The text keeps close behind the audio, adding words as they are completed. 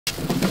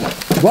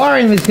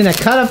Warren was gonna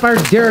cut up our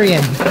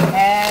durian.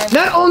 And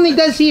Not only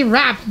does he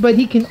wrap, but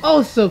he can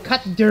also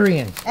cut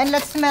durian.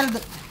 let's smell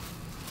the...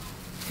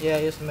 Yeah,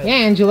 you smell. Yeah,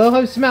 Angelo,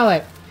 how smell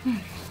it?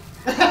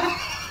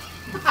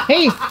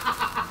 Hey,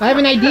 I have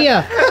an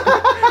idea.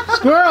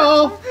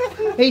 Squirrel!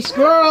 Hey,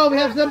 squirrel, we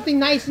have something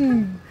nice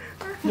and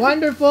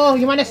wonderful.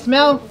 You want to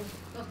smell?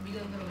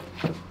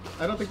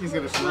 I don't think he's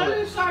gonna smell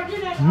it.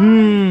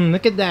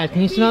 Look at that.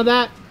 Can you smell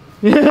that?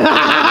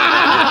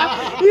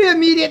 He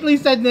immediately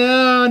said,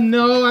 no,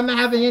 no, I'm not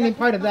having any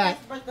part of that.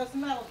 But the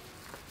smell.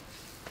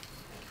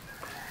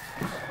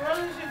 Well,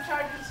 he's in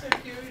charge of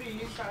security.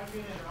 He's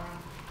charging it on.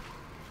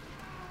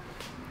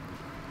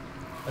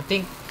 I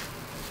think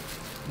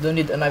don't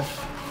need a knife.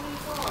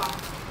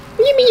 What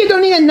do you mean you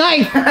don't need a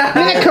knife? You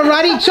need a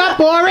karate chop,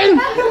 Warren?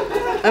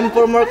 I'm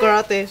for more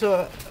karate,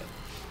 so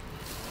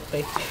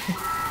okay.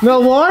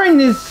 Well, Warren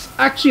is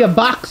actually a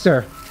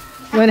boxer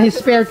in his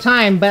spare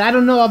time, but I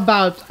don't know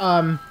about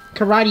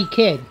Karate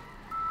Kid.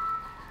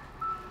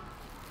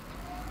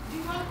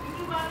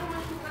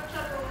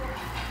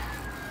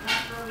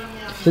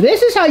 So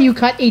this is how you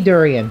cut a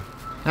durian.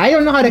 I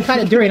don't know how to cut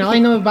a durian. All I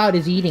know about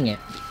is eating it.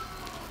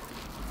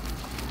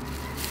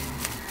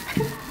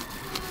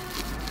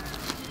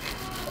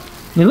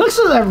 It looks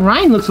like that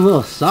rind looks a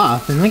little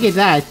soft, and look at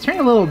that, it's turning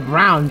a little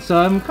brown, so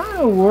I'm kind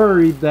of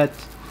worried that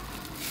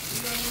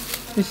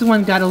this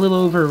one got a little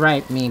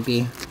overripe,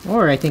 maybe.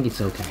 Or I think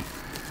it's okay.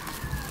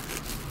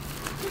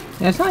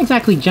 Yeah, it's not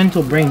exactly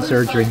gentle brain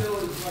surgery.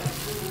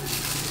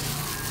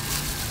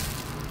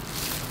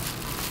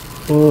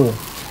 Ooh.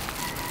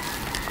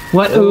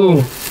 What?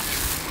 Ooh.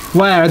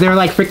 What, are there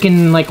like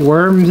freaking like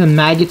worms and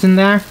maggots in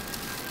there?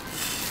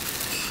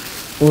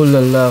 Ooh la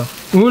la.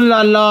 Ooh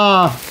la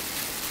la.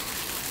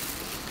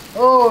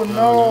 Oh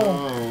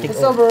no.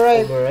 It's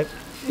overripe.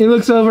 It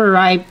looks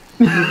overripe.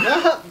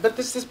 But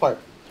this part.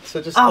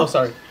 So just, oh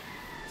sorry.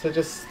 So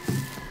just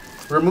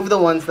remove the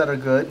ones that are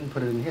good and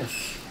put it in here.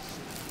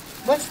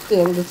 But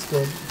still, that's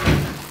good.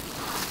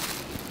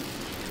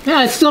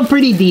 Yeah, it's still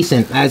pretty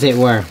decent, as it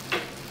were.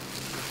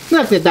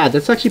 Look at that,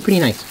 that's actually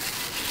pretty nice.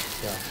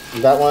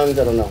 Yeah. That one, I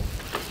don't know.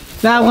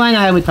 That one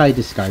I would probably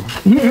discard.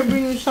 You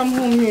bring some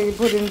home here, you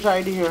put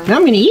inside here.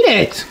 I'm gonna eat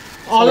it!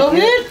 All of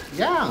it?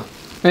 Yeah.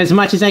 As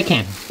much as I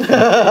can.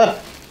 Man,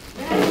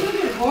 you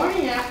get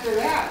horny after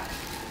that.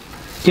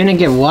 Gonna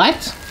get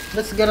what?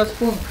 Let's get a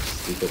spoon.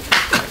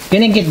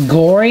 Gonna get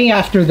gory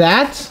after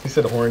that? He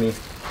said horny.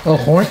 Oh,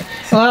 horn?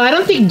 Well, I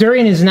don't think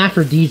durian is an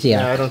aphrodisiac.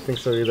 Yeah, I don't think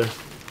so either.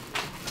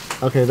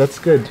 Okay, that's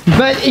good.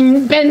 But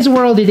in Ben's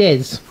world, it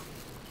is.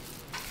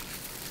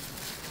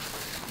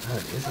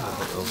 That is a little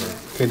bit over.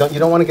 Okay, you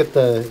don't want to get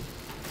the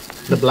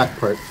black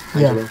part.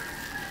 Angelo.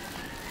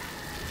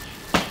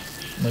 Oh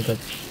my god.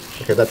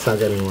 Okay, that's not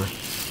good anymore.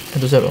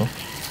 Ito zero.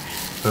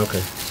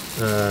 Okay.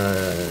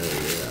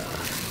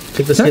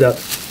 Take the seed out.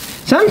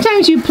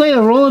 Sometimes you play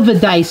a roll of the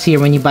dice here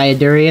when you buy a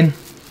durian.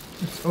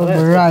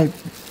 Overripe.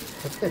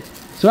 That's good.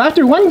 So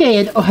after one day,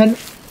 it had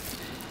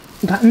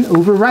gotten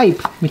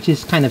overripe, which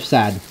is kind of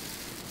sad.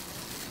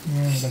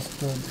 Yeah, that's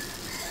good.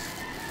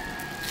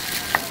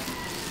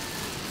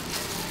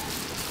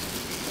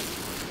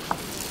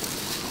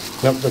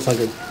 Nope, that's not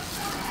good.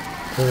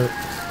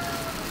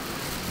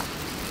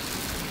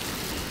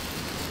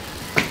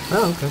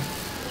 Oh, okay.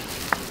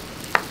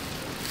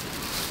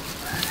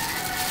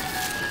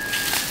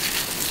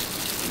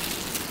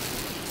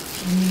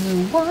 I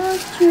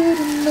want you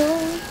to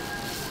know.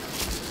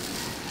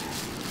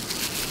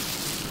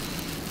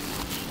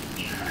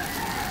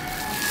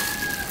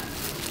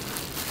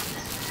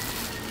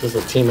 This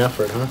is a team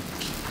effort, huh?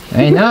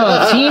 I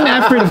know, a team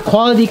effort of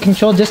quality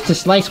control just to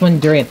slice one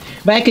durian.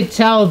 But I could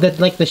tell that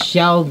like the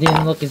shell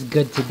didn't look as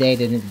good today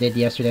than it did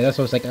yesterday. That's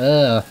why I was like,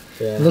 ugh.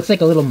 Yeah. It looks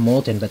like a little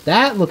molten, but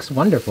that looks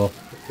wonderful.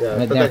 Yeah,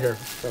 Right put there.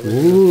 that here.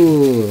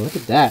 Ooh, look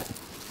at that.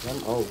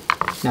 Oh.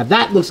 Now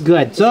that looks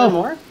good. Is there So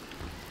more?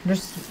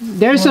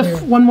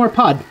 there's one more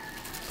pod.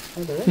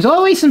 Oh, there is? There's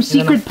always some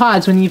secret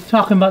pods when you're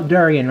talking about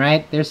durian,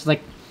 right? There's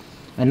like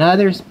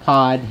another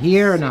pod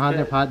here and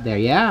another pod there.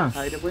 Yeah.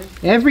 Hideaway?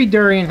 Every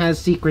durian has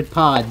secret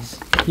pods.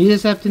 You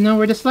just have to know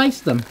where to slice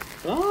them.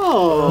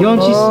 Oh.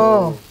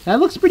 Yonchi's, that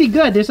looks pretty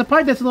good. There's a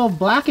part that's a little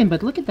blackened,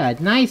 but look at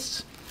that.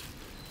 Nice,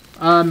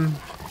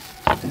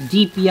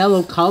 deep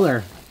yellow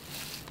color.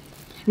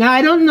 Now,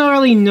 I don't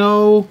really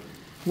know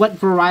what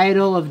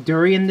varietal of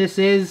durian this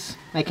is.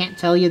 I can't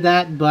tell you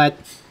that, but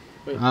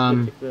Wait,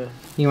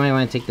 you might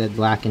want to take the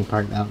blackened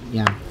part out.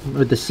 Yeah,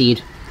 with the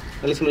seed.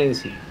 alis mo lang yung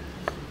seed.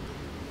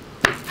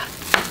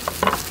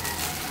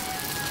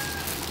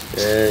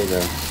 There you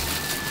go.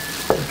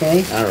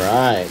 Okay.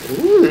 Alright.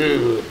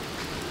 Ooh.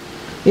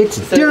 It's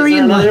Is there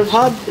durian. another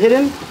pod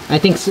hidden? I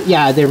think so.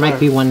 Yeah, there might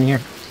be one here.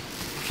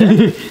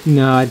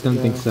 No, I don't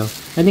think so.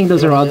 I think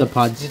those are all the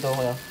pods. Dito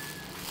kuya.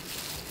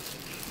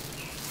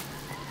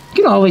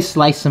 You can always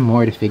slice some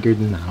more to figure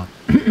them out.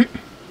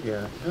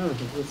 Yeah. Oh,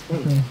 that's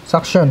cool.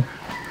 Suction.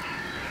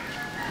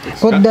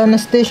 Put the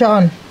anesthesia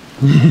on.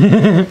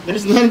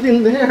 There's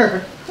nothing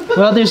there.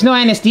 Well, there's no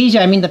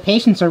anesthesia. I mean, the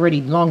patient's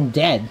already long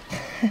dead.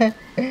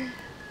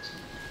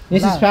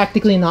 This is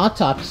practically an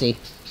autopsy.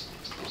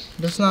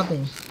 There's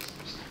nothing.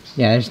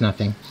 Yeah, there's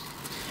nothing.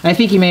 I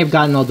think he may have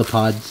gotten all the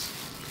pods.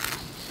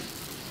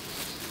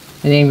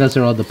 I think those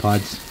are all the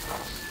pods.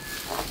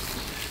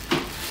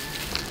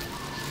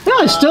 No,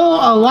 there's still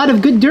a lot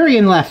of good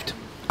durian left.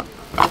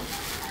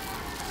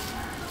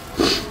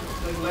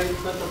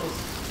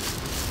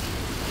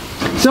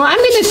 So I'm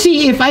gonna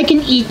see if I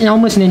can eat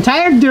almost an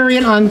entire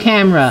durian on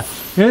camera.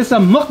 There's a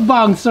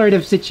mukbang sort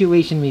of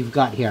situation we've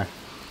got here.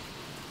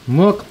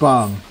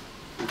 Mukbang.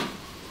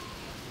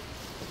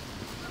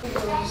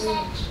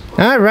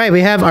 Alright, we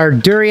have our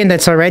durian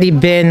that's already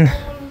been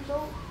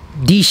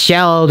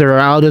deshelled or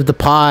out of the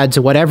pods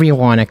or whatever you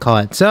want to call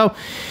it. So,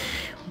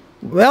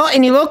 well,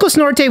 in Ilocos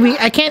Norte,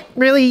 I can't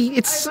really,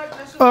 it's,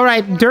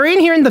 alright, durian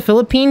here in the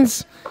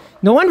Philippines,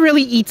 no one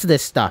really eats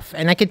this stuff.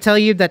 And I can tell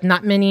you that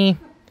not many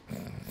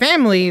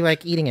family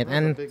like eating it.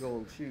 And big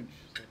old, huge.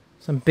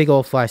 some big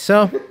old flies.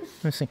 So,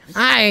 let's see.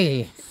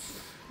 Aye!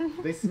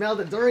 They smell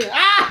the durian.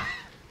 Ah!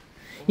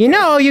 You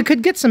know, you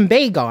could get some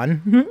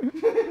baygon.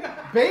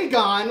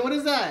 Baygon? What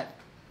is that?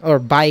 Or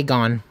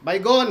bygone.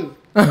 Baygon.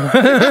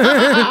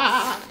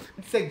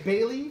 It's like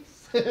bay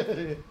leaves.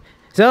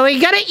 So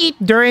you gotta eat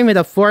durian with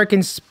a fork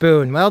and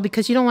spoon. Well,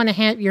 because you don't want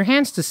your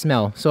hands to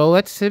smell. So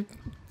let's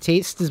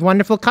taste this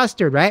wonderful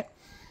custard, right?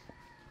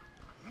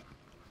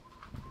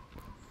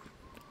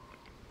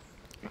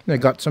 I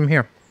got some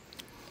here.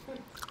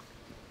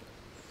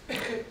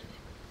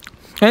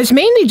 And it's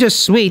mainly just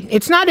sweet.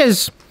 It's not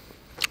as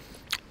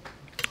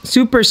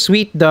super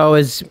sweet though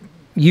as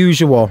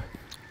usual.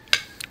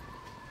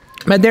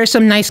 But there's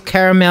some nice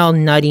caramel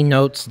nutty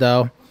notes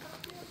though.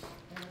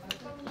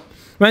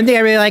 One thing I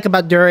really like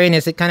about durian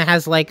is it kind of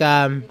has like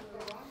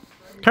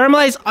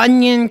caramelized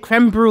onion,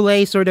 creme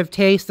brulee sort of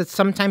taste that's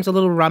sometimes a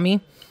little rummy.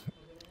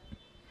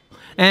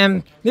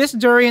 And this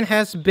durian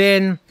has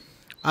been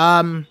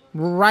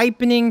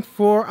ripening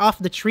off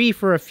the tree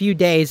for a few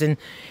days, and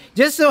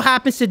just so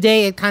happens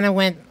today it kind of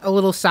went a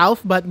little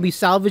south, but we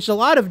salvaged a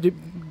lot of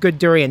good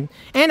durian.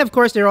 And of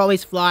course there are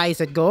always flies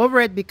that go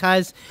over it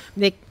because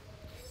they,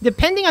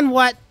 depending on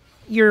what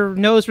your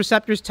nose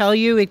receptors tell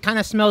you, it kind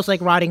of smells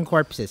like rotting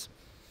corpses.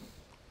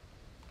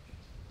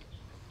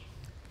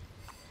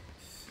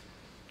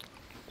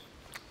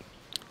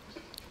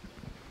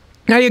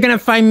 Now you're gonna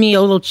find me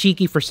a little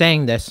cheeky for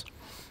saying this,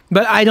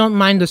 but I don't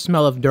mind the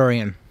smell of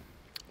durian.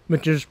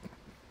 Which is,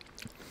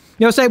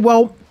 you know, say,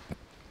 well,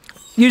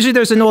 usually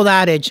there's an old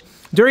adage,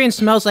 durian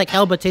smells like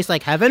hell but tastes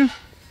like heaven.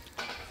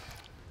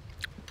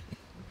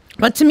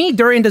 But to me,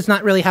 durian does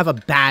not really have a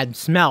bad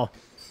smell.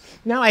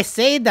 Now, I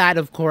say that,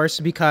 of course,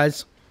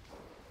 because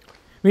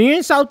when you're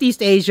in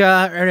Southeast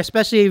Asia, or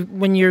especially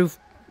when you've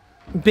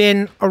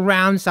been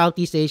around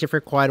Southeast Asia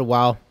for quite a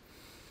while,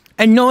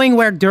 and knowing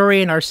where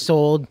durian are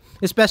sold,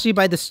 especially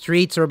by the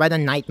streets or by the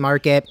night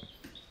market,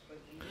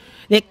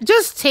 it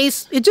just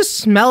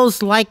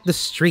smells like the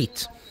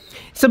street.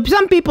 So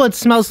some people, it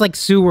smells like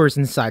sewers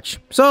and such.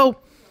 So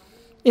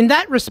in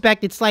that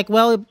respect, it's like,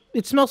 well,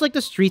 it smells like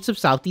the streets of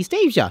Southeast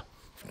Asia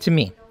to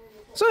me.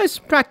 So it's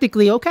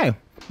practically okay,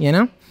 you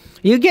know?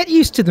 You get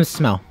used to the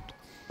smell.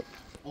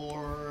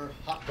 Or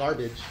hot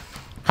garbage.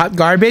 Hot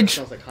garbage? It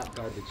smells like hot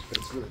garbage, but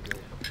it's really good.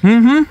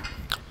 Mm-hmm.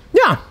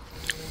 Yeah.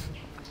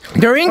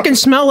 Durian can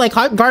smell like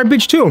hot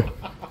garbage too.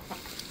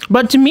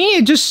 But to me,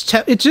 it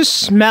just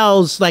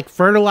smells like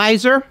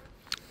fertilizer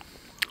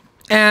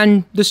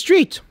and the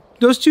street.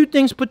 Those two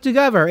things put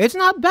together. It's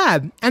not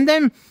bad. And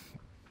then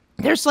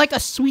there's like a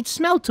sweet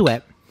smell to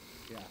it.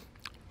 Yeah.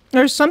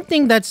 There's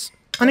something that's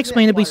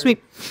unexplainably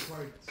sweet.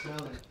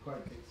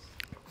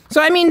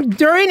 So, I mean,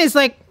 durian is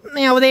like,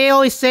 you know, they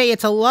always say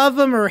it's a love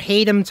 'em or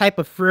hate 'em type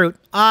of fruit.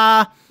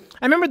 I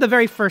remember the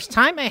very first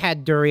time I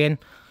had durian,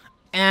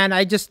 and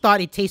I just thought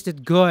it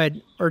tasted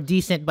good or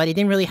decent, but it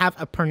didn't really have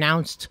a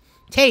pronounced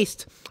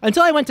taste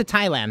until I went to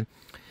Thailand.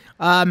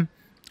 And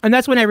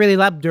that's when I really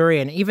loved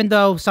durian, even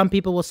though some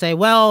people will say,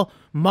 well,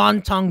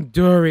 Montong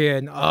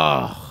durian,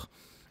 ugh,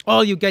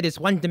 all you get is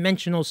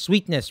one-dimensional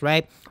sweetness,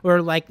 right?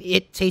 Or like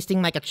it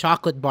tasting like a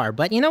chocolate bar.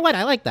 But you know what?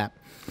 I like that.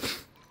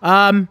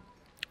 What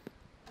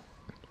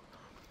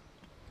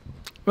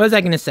was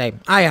I going to say?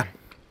 Ah, yeah.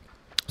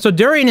 So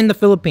durian in the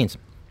Philippines.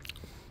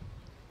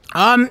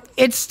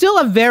 It's still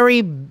a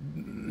very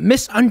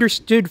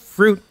misunderstood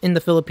fruit in the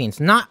Philippines.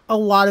 Not a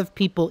lot of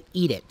people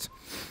eat it.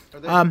 Are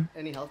there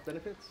any health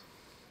benefits?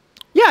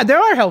 Yeah, there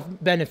are health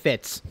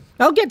benefits.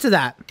 I'll get to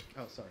that.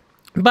 Oh, sorry.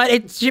 But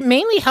it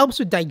mainly helps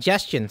with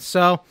digestion.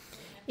 So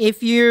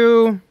if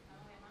you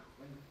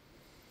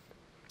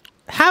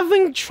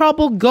having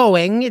trouble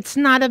going, it's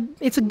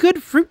a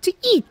good fruit to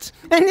eat.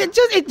 And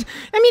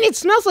it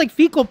smells like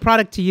fecal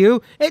product to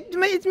you. It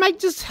might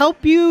just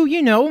help you,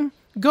 you know,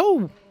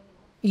 go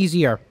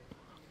easier.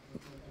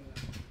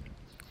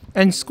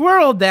 And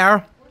Squirrel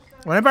there,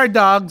 one of our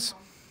dogs,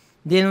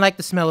 didn't like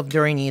the smell of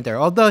durian either.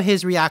 Although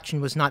his reaction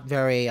was not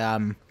very,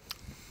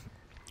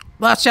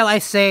 well, shall I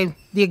say,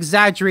 the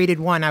exaggerated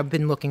one I've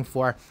been looking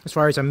for as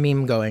far as a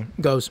meme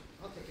goes.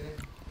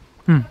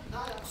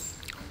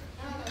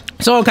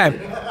 So, okay.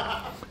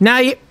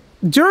 Now,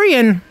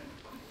 durian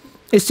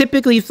is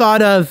typically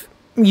thought of,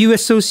 you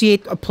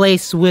associate a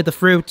place with a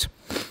fruit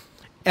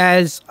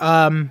as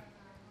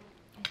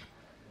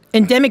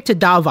endemic to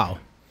Davao.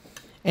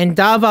 And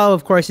Davao,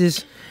 of course,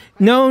 is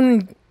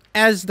known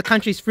as the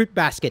country's fruit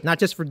basket, not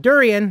just for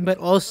durian, but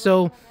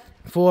also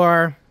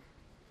for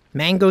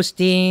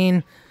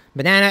mangosteen,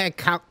 banana and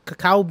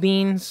cacao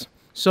beans.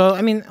 So,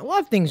 I mean, a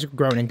lot of things are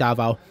grown in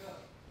Davao.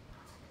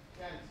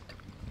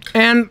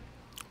 And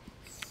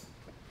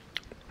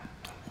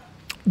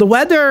the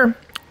weather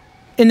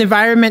and the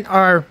environment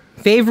are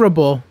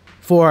favorable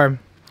for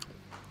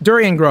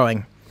durian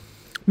growing.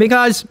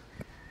 Because,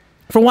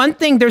 for one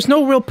thing, there's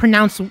no real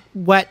pronounced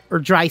wet or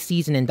dry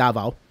season in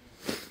Davao.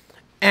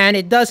 And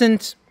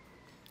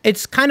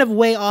it's kind of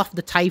way off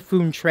the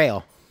typhoon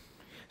trail.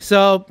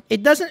 So,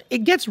 it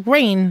gets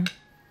rain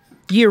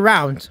year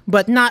round,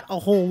 but not a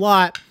whole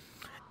lot.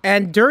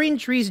 And durian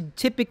trees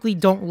typically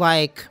don't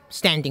like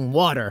standing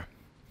water.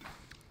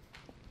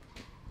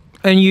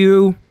 And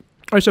you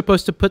are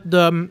supposed to put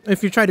them,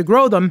 if you try to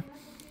grow them,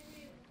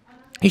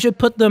 you should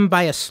put them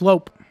by a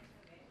slope,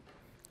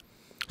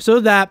 so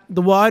that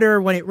the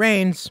water, when it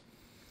rains,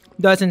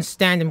 doesn't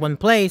stand in one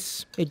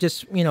place. It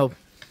just,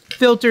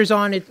 filters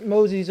on it,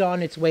 moseys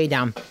on its way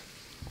down.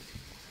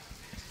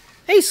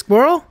 Hey,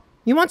 squirrel,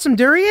 you want some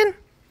durian?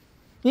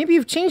 Maybe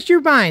you've changed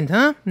your mind,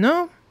 huh?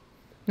 No?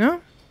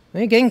 No?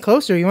 You're getting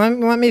closer. You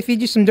want me to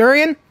feed you some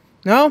durian?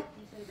 No?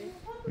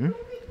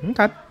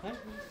 Okay.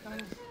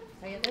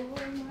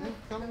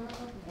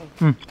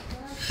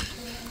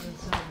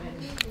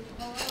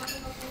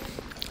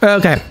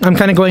 Okay, I'm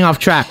kind of going off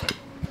track.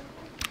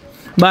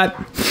 But,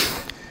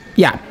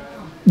 yeah.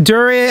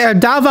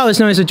 Davao is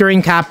known as the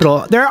durian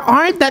capital. There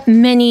aren't that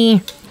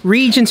many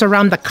regions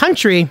around the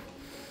country,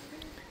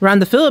 around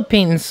the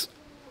Philippines,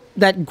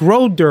 that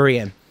grow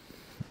durian.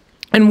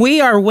 And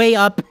we are way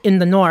up in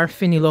the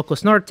north, in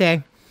Ilocos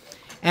Norte.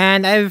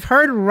 And I've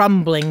heard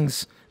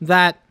rumblings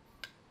that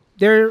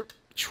they're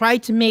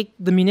trying to make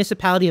the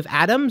municipality of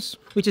Adams,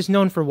 which is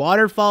known for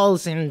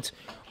waterfalls and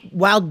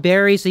wild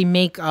berries they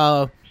make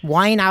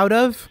wine out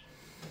of.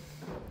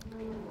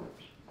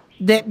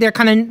 They're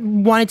kind of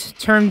wanting to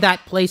turn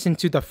that place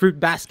into the fruit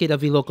basket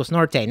of Ilocos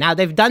Norte. Now,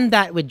 they've done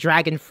that with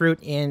dragon fruit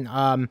in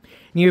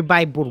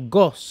nearby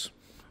Burgos,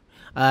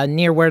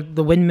 near where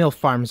the windmill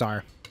farms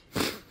are.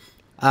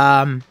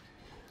 But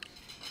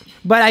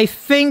I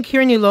think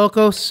here in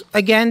Ilocos,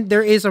 again,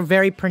 there is a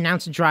very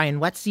pronounced dry and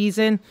wet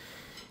season.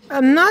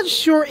 I'm not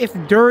sure if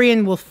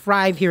durian will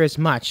thrive here as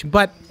much,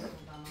 but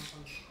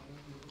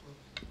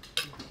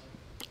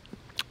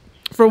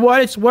for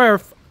what it's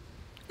worth,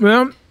 we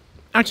don't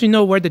actually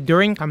know where the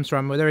durian comes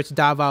from, whether it's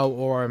Davao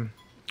or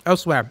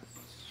elsewhere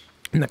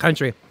in the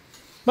country.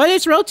 But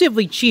it's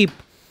relatively cheap.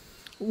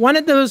 One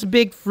of those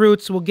big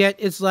fruits we'll get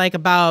is like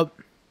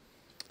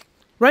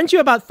runs you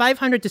about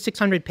 500 to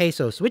 600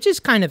 pesos, which is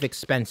kind of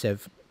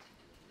expensive,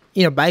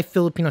 by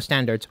Filipino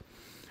standards.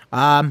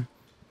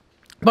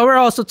 But we're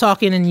also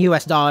talking in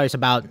US dollars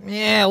about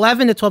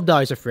 $11 to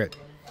 $12 a fruit.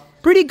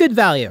 Pretty good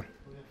value.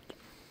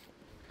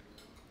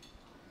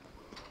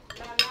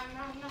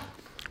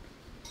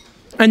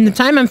 And the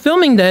time I'm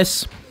filming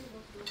this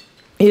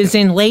is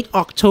in late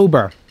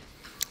October.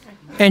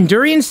 And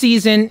durian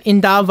season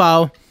in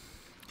Davao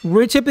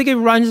typically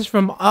runs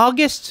from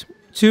August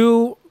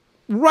to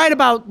right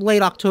about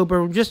late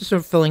October, just sort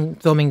of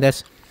filming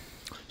this.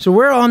 So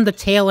we're on the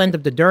tail end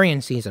of the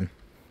durian season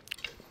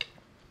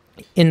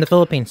in the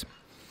Philippines.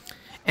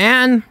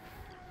 And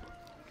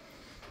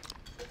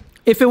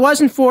if it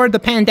wasn't for the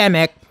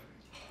pandemic,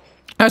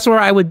 that's where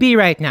I would be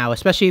right now,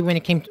 especially when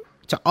it came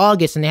to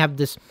August and they have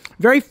this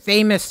very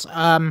famous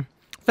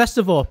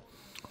festival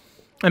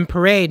and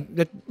parade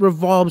that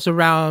revolves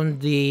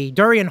around the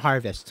durian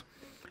harvest.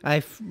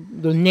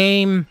 The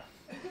name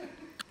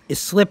is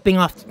slipping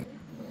off.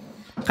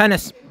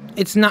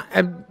 It's not,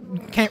 I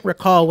can't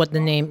recall what the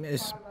name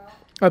is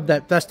of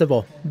that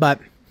festival, but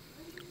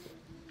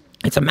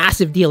it's a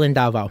massive deal in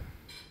Davao.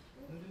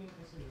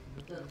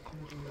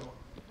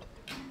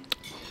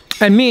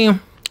 And me,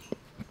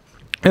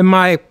 and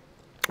my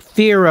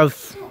fear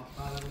of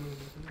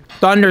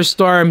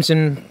thunderstorms,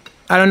 and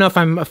I don't know if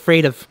I'm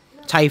afraid of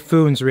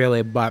typhoons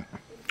really, but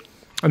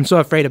I'm so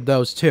afraid of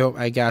those too,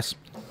 I guess,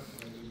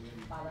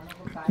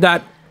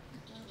 that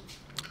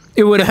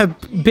it would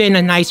have been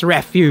a nice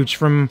refuge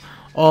from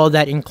all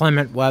that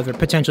inclement weather,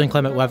 potential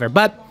inclement weather.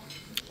 But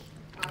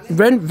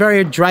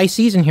very dry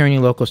season here in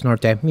Ilocos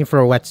Norte, for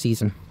a wet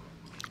season.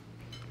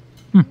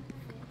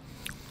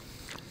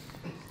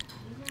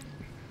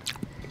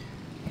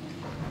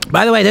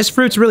 By the way, this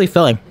fruit's really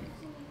filling.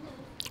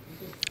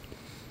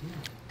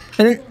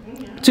 And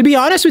to be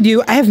honest with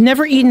you, I have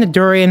never eaten a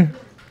durian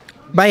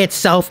by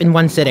itself in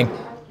one sitting.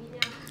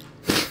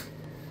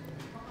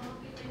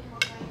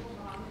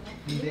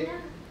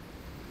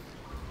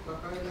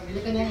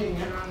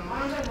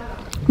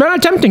 But I'm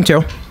attempting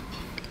to.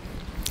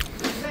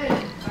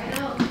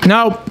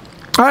 Now,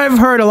 I've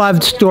heard a lot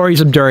of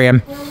stories of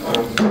durian.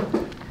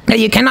 That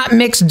you cannot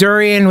mix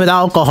durian with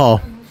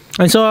alcohol.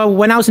 And so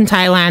when I was in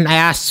Thailand, I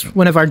asked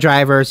one of our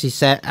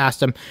drivers,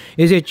 asked him,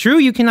 is it true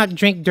you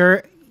cannot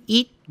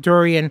eat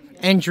durian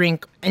and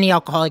drink any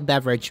alcoholic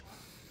beverage?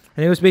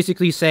 And he was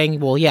basically saying,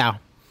 well, yeah.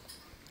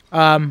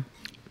 I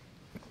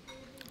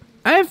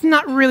have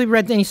not really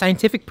read any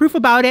scientific proof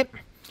about it,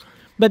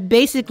 but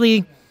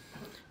basically,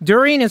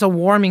 durian is a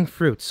warming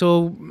fruit.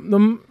 So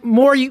the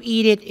more you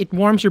eat it, it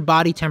warms your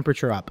body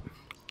temperature up.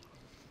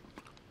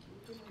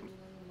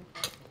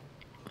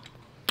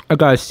 I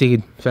got a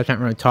seed, so I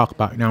can't really talk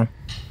about it now.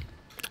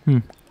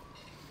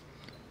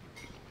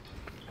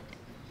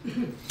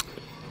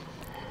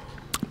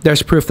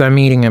 There's proof that I'm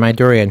eating my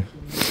durian.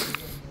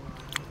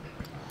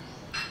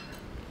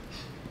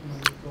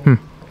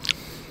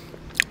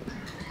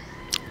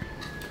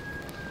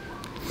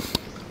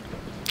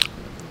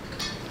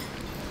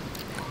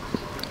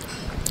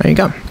 There you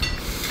go.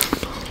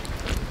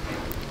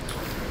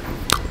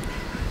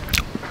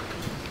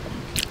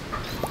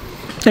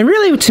 And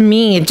really, to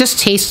me, it just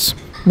tastes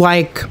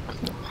like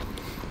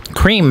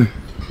cream.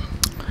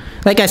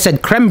 Like I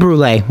said, creme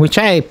brulee, which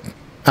I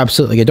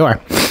absolutely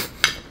adore.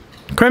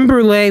 Creme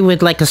brulee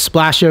with like a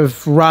splash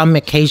of rum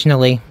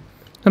occasionally.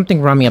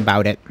 Something rummy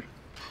about it.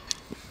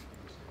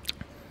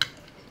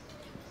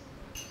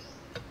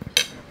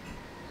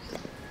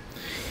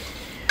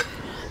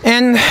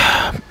 And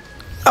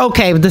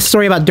okay, the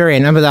story about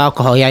durian, about the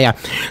alcohol, yeah.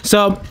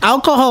 So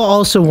alcohol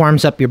also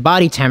warms up your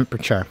body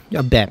temperature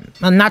a bit.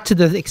 Not to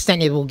the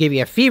extent it will give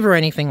you a fever or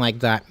anything like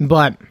that,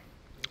 but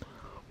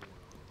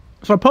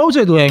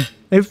supposedly,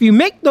 if you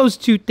make those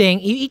two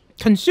things,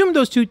 consume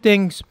those two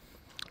things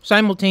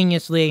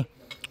simultaneously,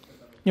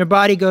 your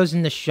body goes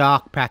into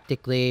shock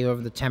practically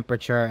over the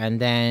temperature, and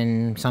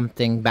then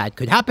something bad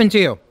could happen to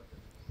you.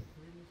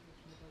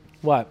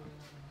 What?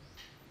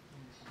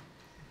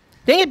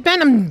 Dang it,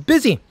 Ben, I'm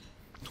busy.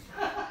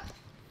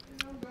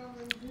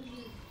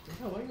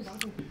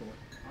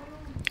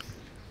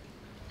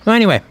 So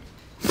anyway,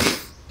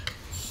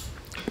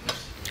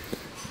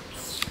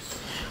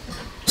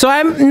 so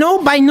I'm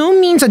by no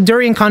means a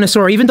durian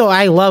connoisseur, even though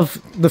I love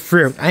the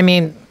fruit. I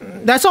mean,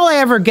 that's all I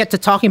ever get to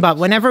talking about.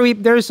 Whenever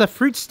there's a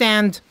fruit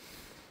stand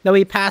that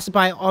we pass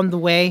by on the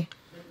way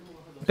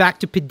back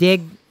to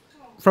Pidig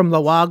from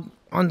Lawag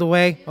on the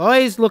way,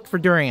 always look for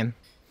durian.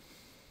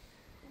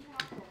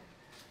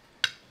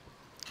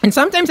 And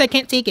sometimes I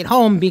can't take it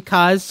home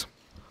because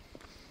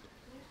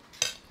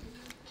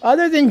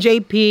other than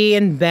JP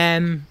and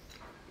Ben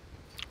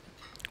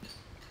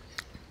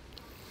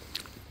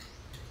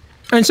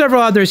and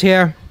several others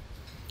here,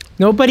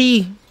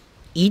 nobody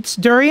eats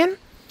durian,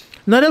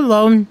 let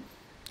alone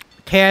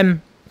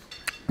can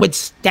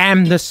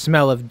withstand the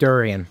smell of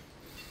durian.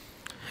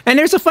 And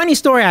there's a funny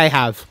story I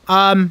have.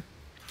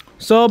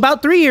 So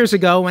about 3 years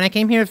ago, when I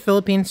came here to the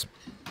Philippines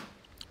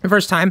the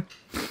first time,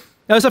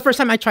 that was the first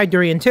time I tried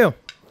durian too.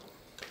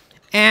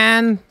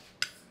 And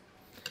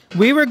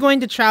we were going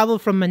to travel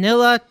from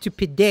Manila to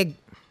Pidig,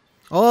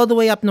 all the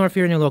way up north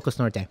here in Ilocos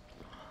Norte.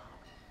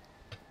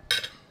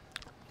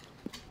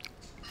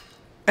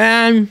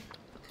 And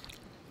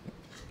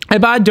I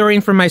bought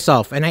durian for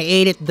myself, and I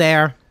ate it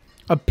there,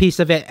 a piece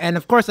of it. And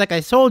of course, like I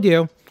told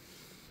you,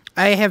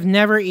 I have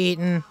never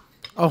eaten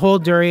a whole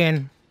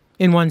durian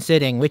in one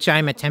sitting, which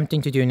I'm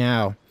attempting to do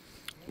now.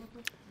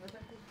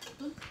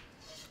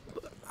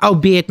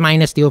 Albeit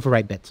minus the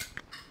overripe bits.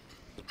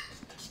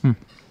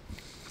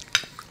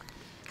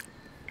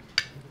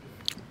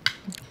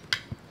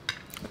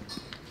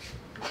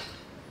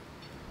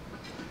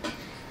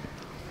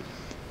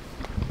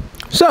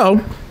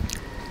 So,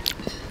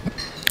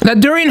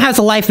 that durian has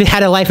a life. It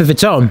had a life of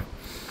its own.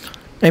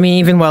 I mean,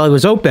 even while it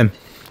was open.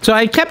 So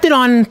I kept it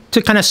on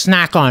to kind of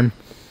snack on.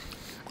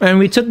 And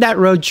we took that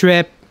road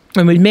trip,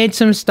 and we made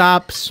some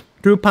stops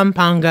through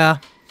Pampanga,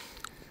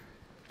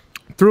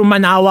 through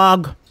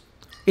Manaoag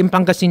in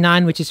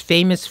Pangasinan, which is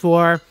famous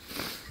for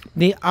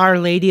the Our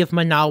Lady of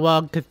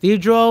Manaoag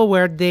Cathedral,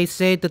 where they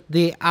say that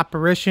the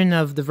apparition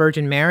of the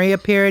Virgin Mary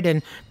appeared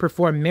and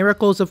performed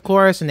miracles, of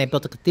course, and they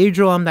built a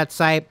cathedral on that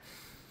site.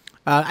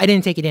 I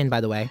didn't take it in, by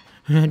the way,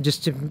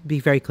 just to be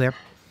very clear.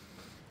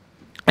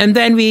 And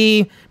then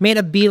we made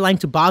a beeline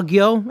to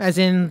Baguio, as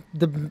in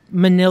the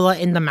Manila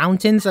in the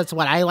mountains. That's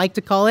what I like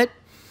to call it.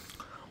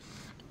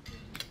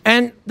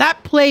 And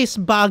that place,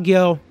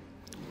 Baguio,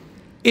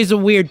 is a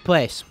weird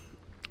place.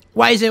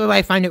 Why is it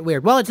I find it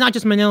weird? Well, it's not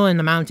just Manila in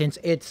the mountains.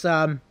 It's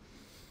a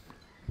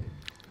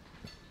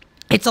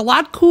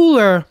lot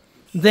cooler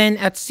than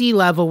at sea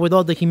level with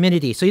all the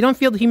humidity. So you don't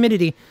feel the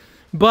humidity,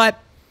 but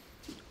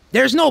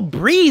there's no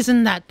breeze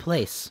in that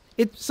place.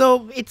 It's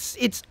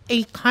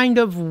a kind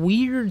of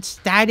weird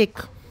static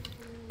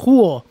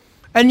cool.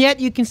 And yet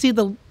you can see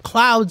the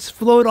clouds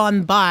float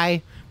on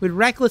by with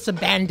reckless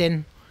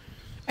abandon,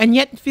 and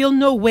yet feel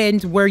no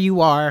wind where you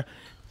are,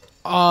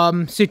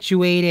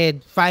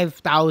 situated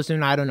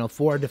 5,000, I don't know,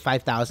 4,000 to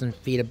 5,000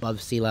 feet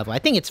above sea level. I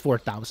think it's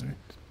 4,000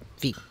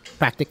 feet,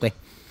 practically.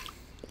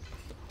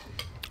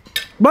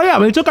 But yeah,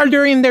 we took our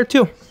durian there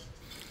too.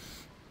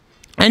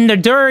 And the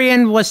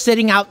durian was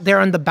sitting out there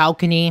on the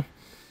balcony.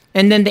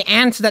 And then the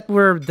ants that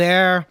were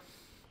there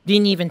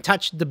Didn't even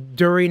touch the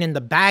durian in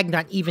the bag,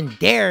 not even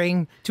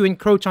daring to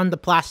encroach on the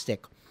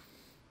plastic.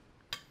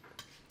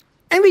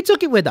 And we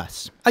took it with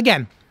us,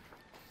 again.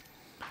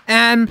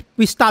 And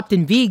we stopped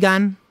in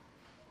Vigan,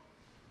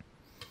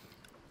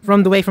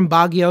 from the way from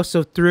Baguio,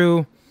 so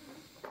through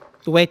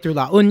the way through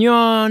La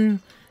Union,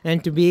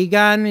 and to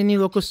Vigan, and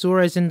Ilocos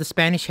Sur is in the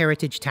Spanish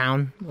heritage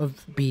town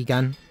of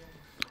Vigan.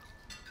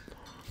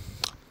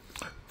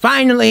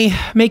 Finally,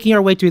 making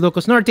our way to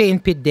Ilocos Norte in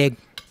Pitdig,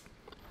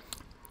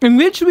 in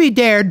which we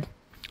dared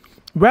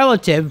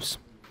relatives,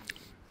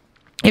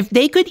 if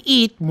they could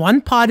eat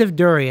one pod of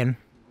durian,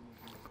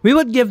 we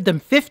would give them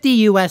 $50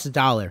 US,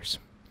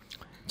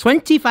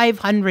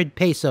 2,500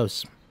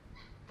 pesos,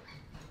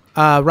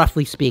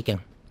 roughly speaking.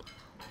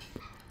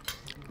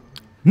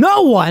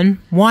 No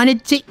one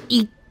wanted to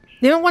eat.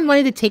 No one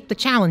wanted to take the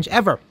challenge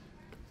ever.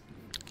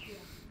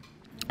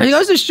 And it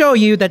goes to show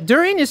you that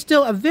durian is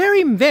still a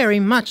very, very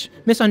much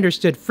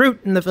misunderstood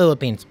fruit in the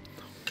Philippines.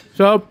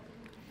 So,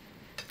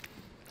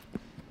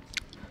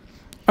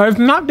 I've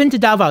not been to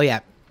Davao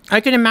yet.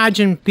 I can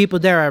imagine people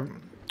there are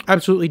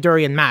absolutely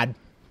durian mad.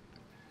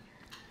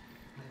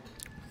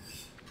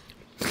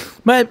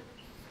 But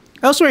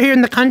elsewhere here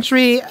in the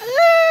country,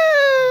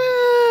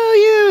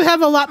 you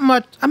have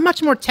a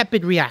much more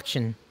tepid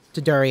reaction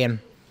to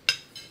durian.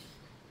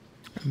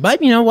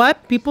 But you know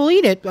what? People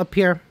eat it up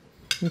here.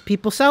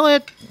 People sell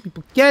it.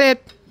 People get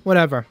it.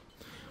 Whatever.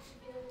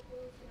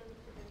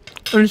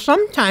 And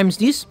sometimes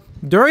these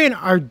durian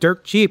are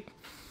dirt cheap.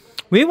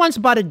 We once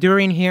bought a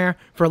durian here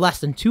for less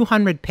than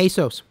 200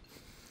 pesos.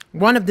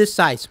 One of this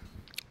size.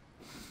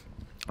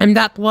 And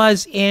that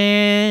was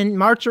in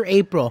March or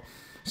April.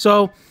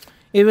 So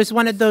it was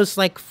one of those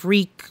like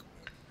freak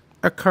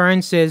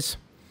occurrences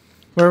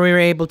where we were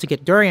able to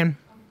get durian.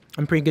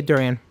 And pretty good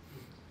durian.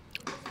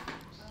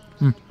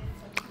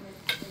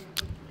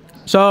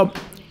 So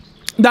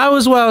that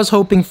was what I was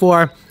hoping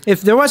for.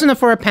 If there wasn't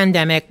for a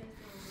pandemic,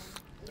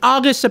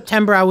 August,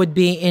 September, I would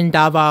be in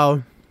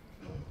Davao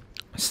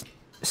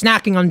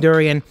snacking on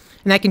durian.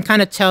 And I can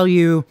kind of tell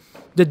you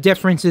the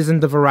differences in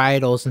the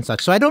varietals and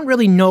such. So I don't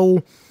really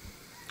know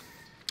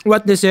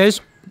what this is.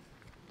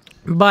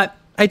 But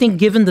I think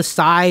given the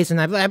size,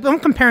 and I'm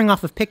comparing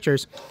off of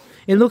pictures,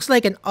 it looks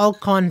like an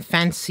Alcon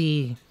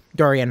fancy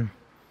durian.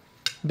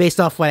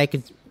 Based off what I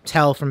could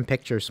tell from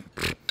pictures.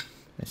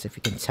 Let's see if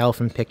you can tell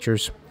from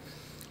pictures.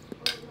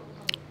 There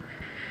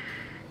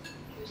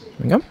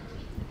we go.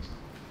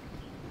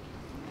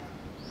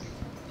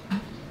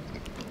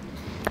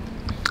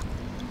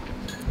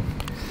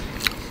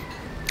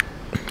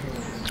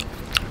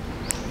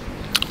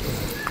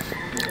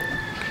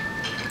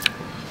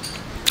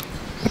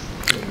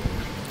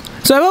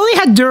 So I've only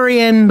had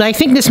durian, but I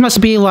think this must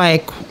be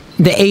like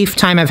the 8th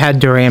time I've had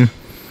durian.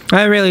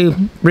 I really,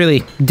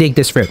 really dig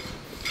this fruit.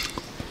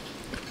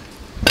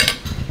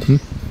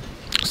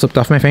 Slipped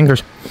off my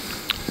fingers.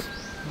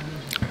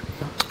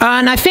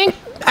 And I think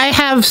I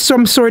have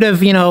some sort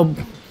of,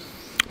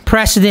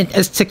 precedent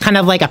as to kind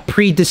of like a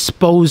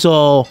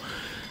predisposal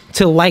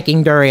to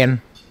liking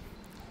durian.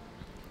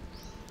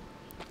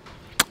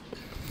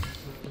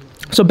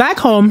 So back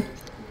home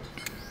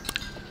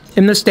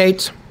in the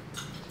States,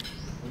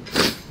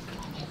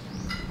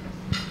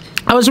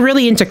 I was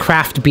really into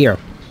craft beer.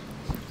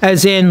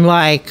 As in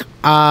like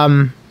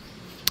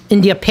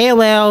India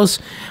Pale Ales,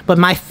 but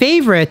my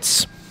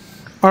favorites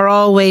are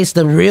always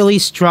the really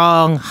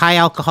strong, high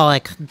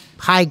alcoholic,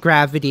 high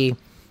gravity,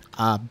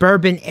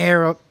 bourbon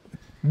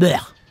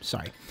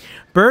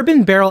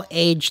barrel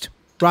aged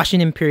Russian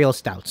Imperial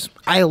Stouts.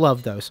 I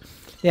love those.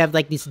 They have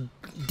like these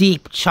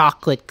deep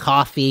chocolate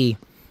coffee,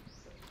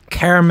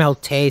 caramel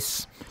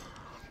tastes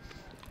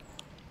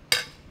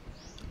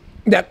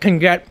that can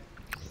get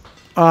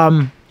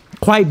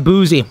quite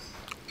boozy.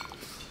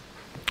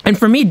 And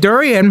for me,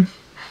 durian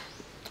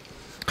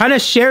kind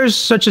of shares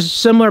such a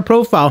similar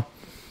profile.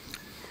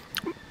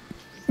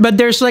 But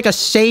there's like a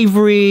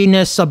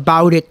savoriness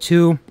about it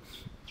too,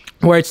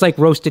 where it's like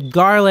roasted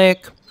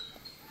garlic,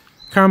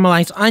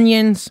 caramelized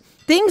onions,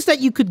 things that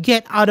you could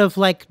get out of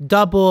like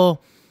double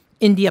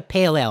India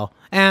Pale Ale.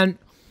 And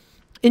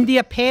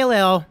India Pale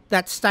Ale,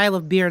 that style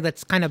of beer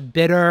that's kind of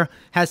bitter,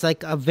 has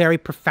like a very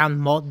profound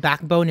malt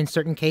backbone in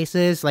certain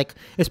cases, like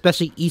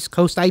especially East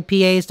Coast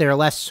IPAs. They're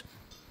less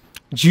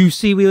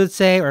juicy, we would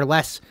say, or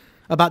less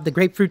about the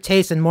grapefruit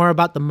taste and more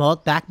about the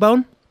malt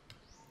backbone.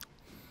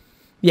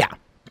 Yeah.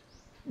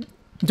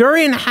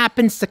 Durian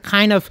happens to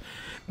kind of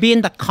be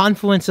in the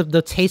confluence of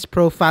the taste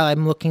profile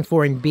I'm looking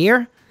for in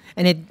beer.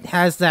 And it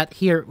has that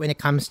here when it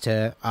comes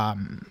to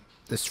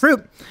this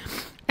fruit.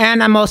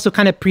 And I'm also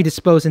kind of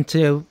predisposed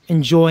into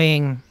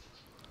enjoying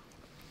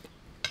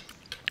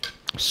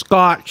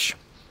Scotch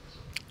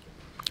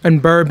and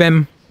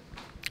bourbon.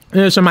 And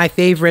those are my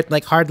favorite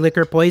like hard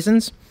liquor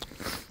poisons.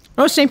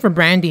 Oh, same for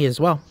brandy as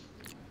well.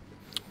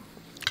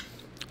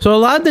 So a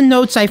lot of the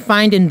notes I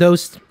find in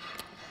those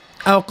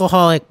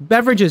alcoholic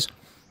beverages,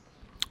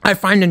 I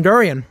find in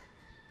durian.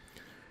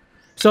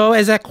 So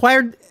as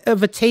acquired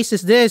of a taste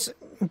as this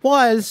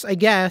was, I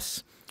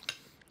guess,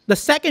 the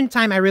second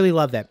time I really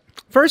loved it.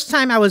 First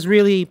time I was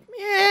really,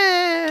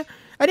 I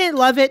didn't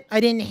love it. I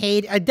didn't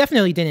hate I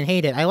definitely didn't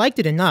hate it. I liked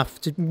it enough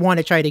to want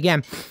to try it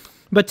again.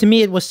 But to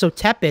me, it was so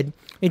tepid.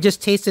 It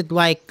just tasted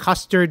like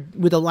custard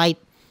with a light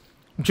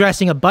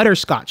dressing of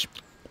butterscotch.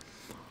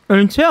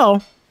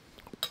 Until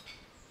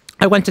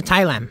I went to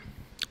Thailand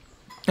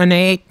and I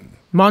ate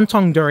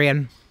Montong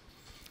durian.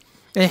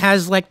 It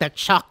has like that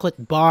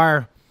chocolate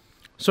bar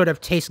sort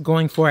of taste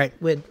going for it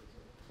with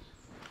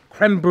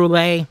creme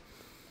brulee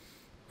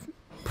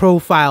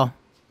profile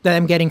that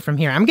I'm getting from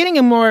here. I'm getting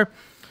a more,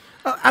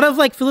 out of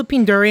like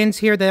Philippine durians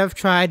here that I've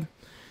tried,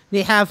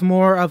 they have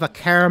more of a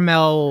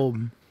caramel,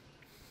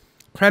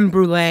 creme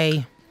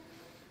brulee,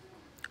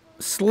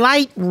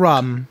 slight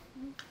rum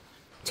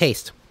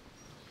taste.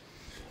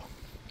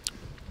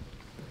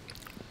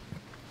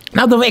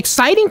 Now, the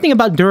exciting thing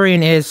about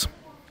durian is,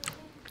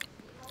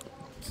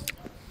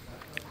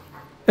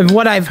 and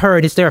what I've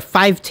heard is there are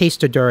 5 tastes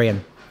to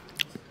durian.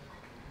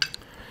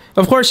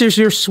 Of course, there's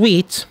your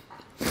sweet,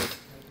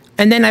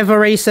 and then I've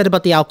already said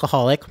about the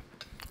alcoholic.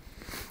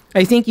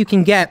 I think you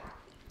can get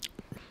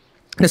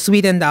the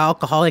sweet and the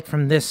alcoholic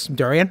from this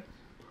durian.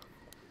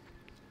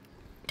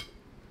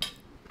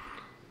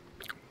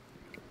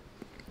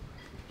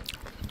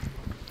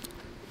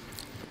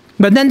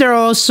 But then there are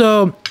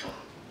also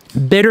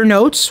bitter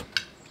notes,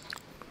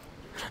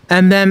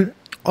 and then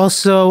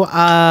also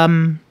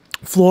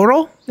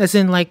floral, as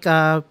in like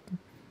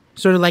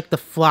sort of like the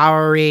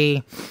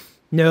flowery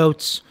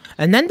notes.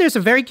 And then there's a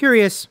very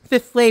curious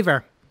 5th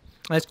flavor.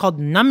 It's called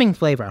numbing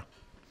flavor.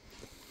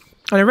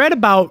 And I read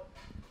about,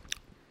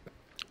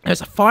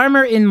 there's a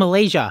farmer in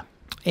Malaysia,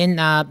 in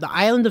the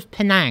island of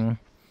Penang,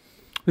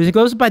 who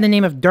goes by the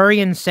name of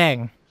Durian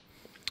Seng.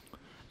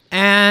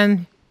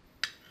 And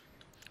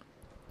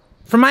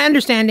from my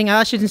understanding,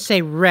 I shouldn't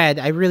say read,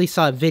 I really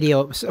saw a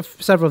video,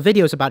 several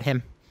videos about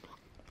him.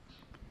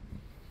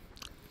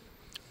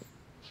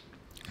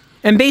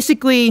 And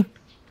basically,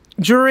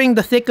 during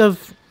the thick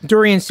of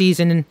durian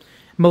season in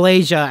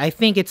Malaysia, I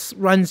think it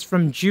runs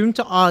from June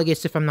to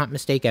August, if I'm not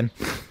mistaken,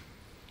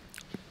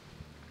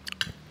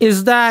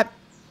 is that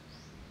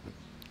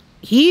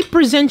he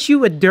presents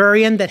you a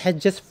durian that had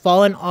just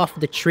fallen off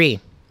the tree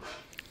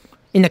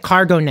in a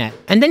cargo net.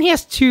 And then he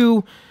has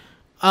to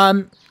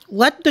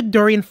let the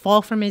durian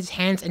fall from his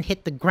hands and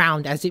hit the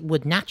ground as it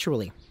would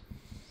naturally.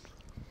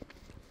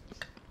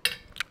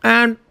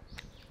 And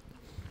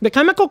the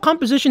chemical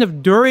composition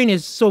of durian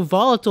is so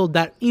volatile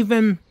that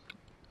even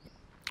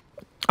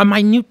a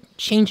minute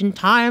change in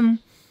time,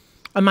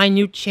 a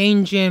minute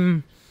change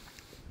in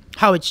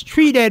how it's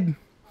treated,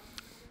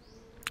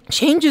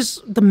 changes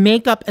the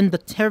makeup and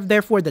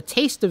therefore the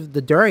taste of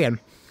the durian.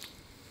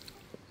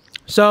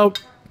 So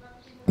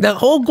the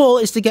whole goal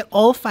is to get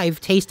all 5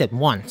 tastes at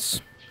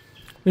once,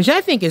 which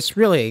I think is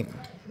really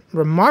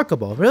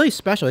remarkable, really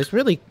special. It's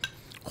really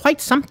quite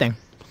something.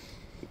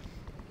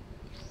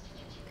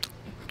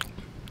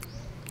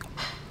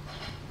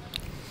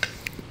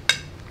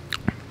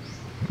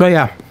 But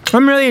yeah,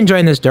 I'm really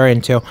enjoying this durian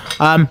too.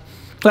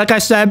 Like I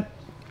said,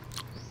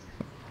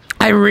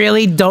 I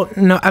really don't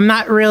know. I'm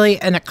not really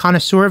a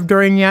connoisseur of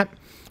durian yet,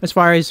 as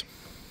far as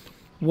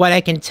what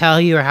I can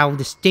tell you or how to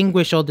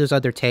distinguish all those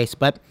other tastes.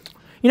 But,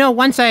 you know,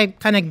 once I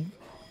kind of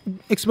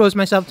expose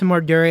myself to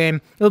more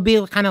durian, it'll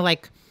be kind of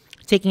like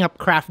taking up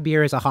craft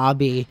beer as a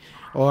hobby,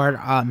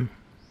 or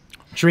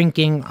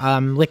drinking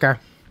liquor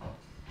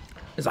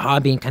as a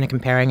hobby and kind of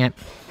comparing it.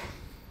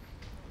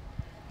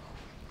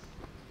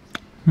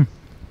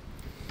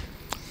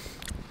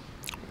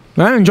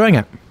 I'm enjoying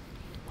it.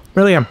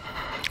 Really am.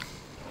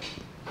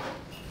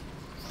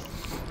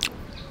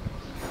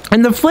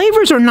 And the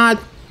flavors are not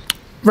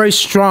very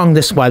strong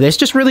this one. It's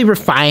just really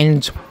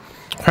refined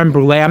creme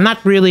brulee. I'm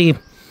not really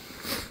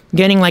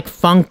getting like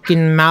funk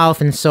in mouth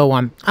and so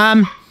on.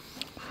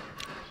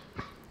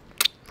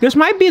 This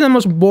might be the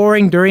most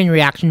boring durian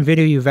reaction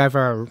video you've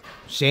ever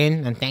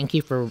seen, and thank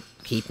you for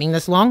keeping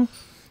this long,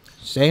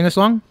 staying this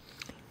long.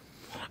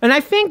 And I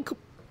think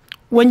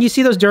when you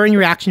see those durian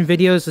reaction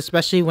videos,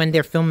 especially when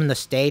they're filmed in the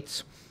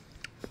States,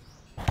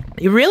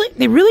 they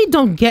really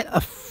don't get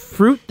a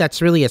fruit that's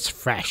really as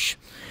fresh.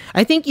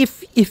 I think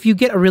if you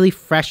get a really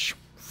fresh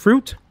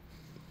fruit,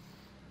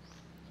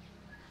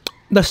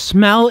 the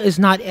smell is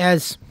not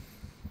as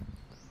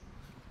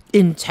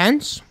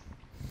intense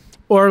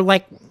or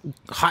like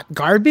hot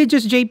garbage,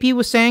 as JP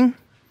was saying.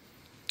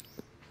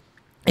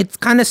 It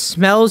kind of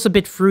smells a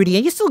bit fruity,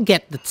 and you still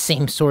get the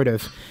same sort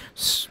of,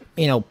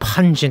 you know,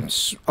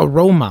 pungent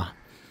aroma.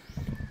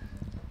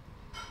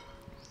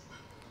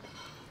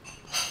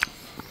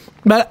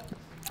 But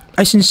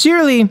I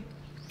sincerely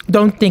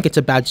don't think it's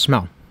a bad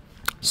smell.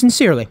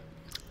 Sincerely.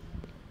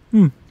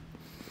 I'm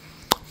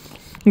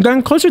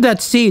getting closer to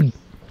that seed.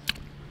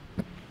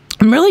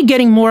 I'm really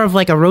getting more of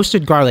like a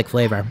roasted garlic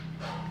flavor.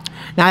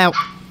 Now,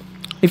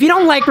 if you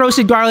don't like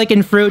roasted garlic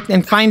in fruit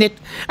and find it,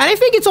 and I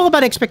think it's all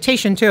about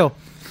expectation too.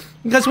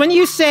 Because when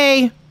you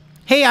say,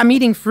 hey, I'm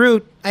eating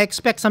fruit, I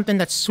expect something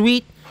that's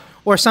sweet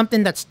or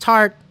something that's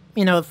tart,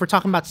 you know, if we're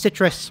talking about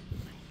citrus.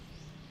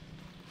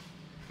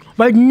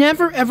 But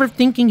never ever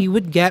thinking you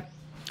would get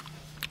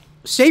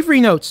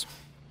savory notes.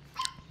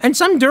 And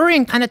some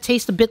durian kind of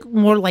tastes a bit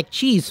more like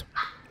cheese.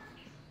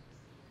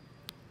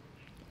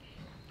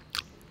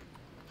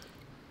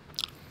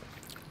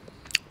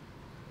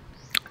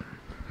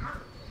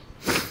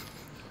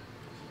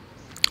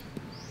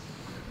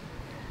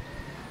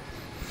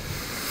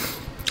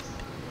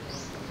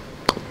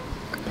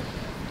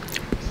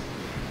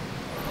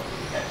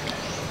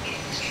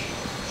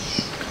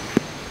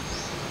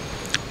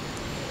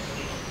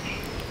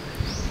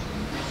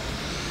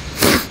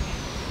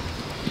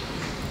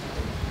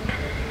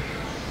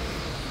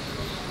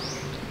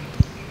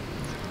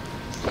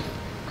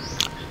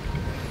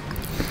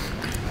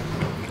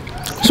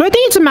 So I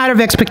think it's a matter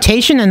of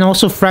expectation and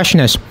also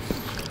freshness.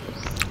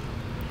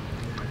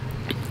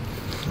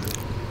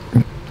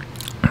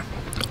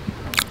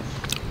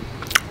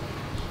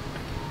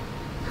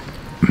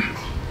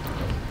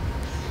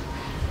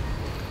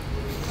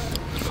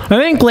 I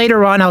think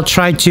later on I'll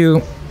try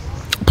to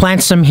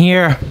plant some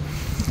here.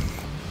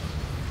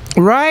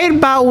 Right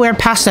about where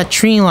past that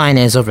tree line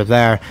is over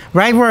there.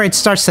 Right where it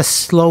starts to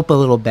slope a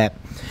little bit.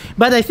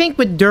 But I think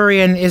with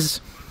durian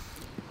is...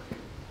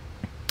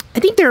 I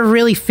think they're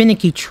really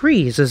finicky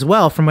trees as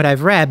well, from what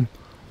I've read.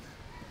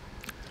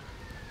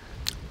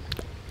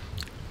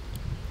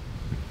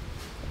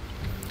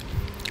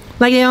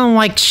 Like, they don't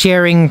like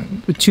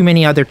sharing with too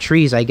many other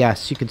trees, I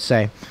guess you could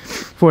say,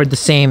 for the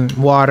same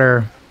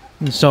water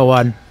and so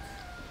on.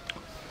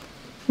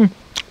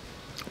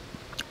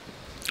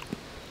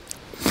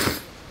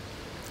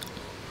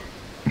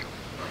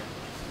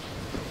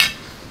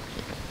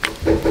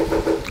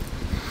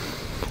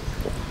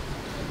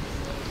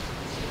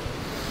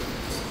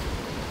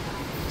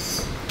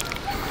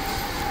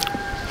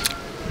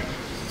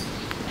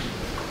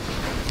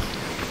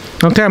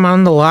 Okay, I'm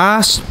on the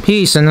last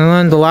piece and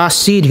then the last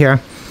seed here.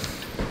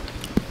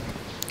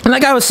 And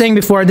like I was saying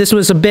before, this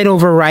was a bit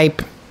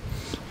overripe.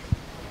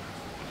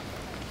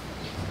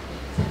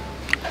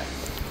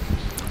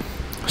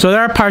 So there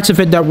are parts of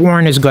it that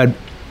weren't as good.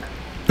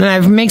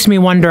 And it makes me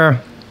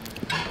wonder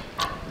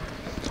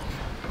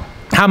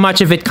how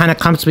much of it kind of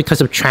comes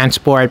because of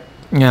transport,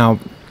 you know.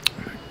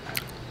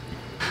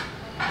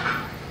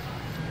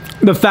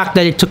 The fact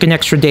that it took an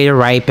extra day to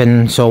ripen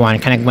and so on,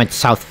 it kind of went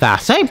south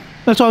fast. Hey,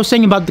 that's what I was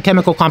saying about the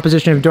chemical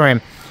composition of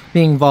durian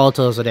being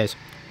volatile as it is.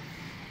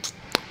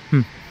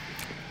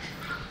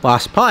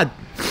 Lost pod.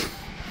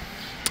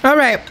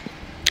 Alright,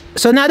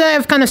 so now that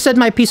I've kind of said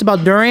my piece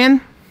about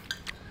durian,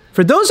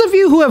 for those of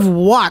you who have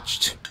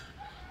watched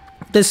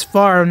this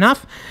far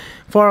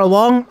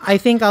along, I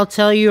think I'll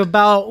tell you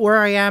about where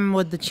I am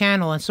with the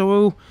channel. And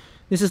so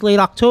this is late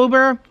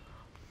October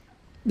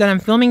that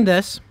I'm filming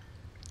this.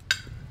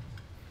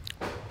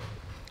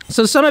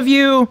 So some of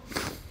you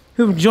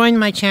who've joined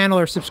my channel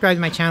or subscribed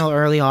to my channel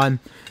early on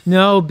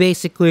know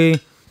basically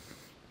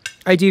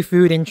I do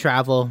food and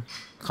travel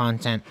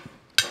content.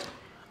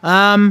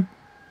 And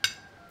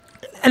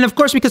of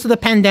course, because of the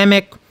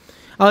pandemic,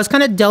 I was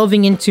kind of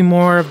delving into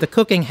more of the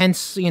cooking,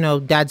 hence, you know,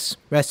 Dad's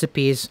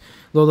recipes,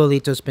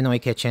 Lololito's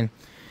Pinoy Kitchen.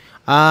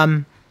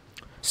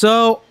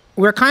 So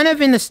we're kind of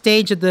in the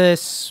stage of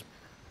this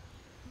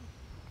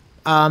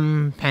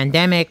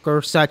pandemic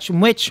or such, in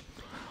which...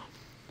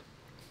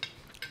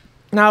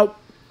 Now,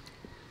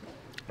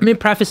 let me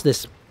preface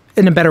this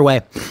in a better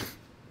way.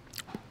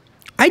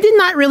 I did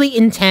not really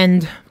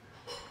intend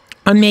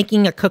on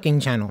making a cooking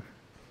channel.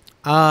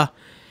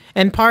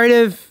 And part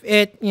of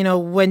it, you know,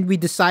 when we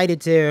decided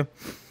to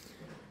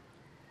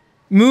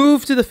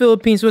move to the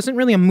Philippines, wasn't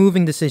really a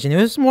moving decision. It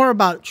was more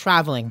about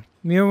traveling.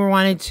 We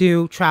wanted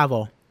to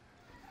travel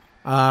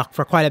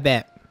for quite a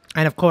bit.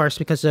 And of course,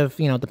 because of,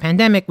 you know, the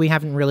pandemic, we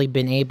haven't really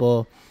been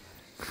able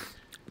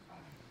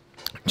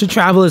to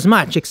travel as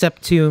much,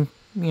 except to,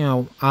 you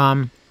know,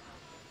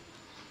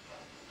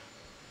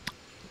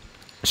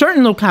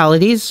 certain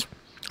localities.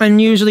 And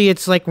usually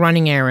it's like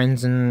running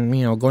errands and,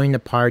 you know, going to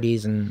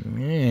parties and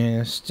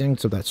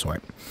things of that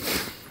sort.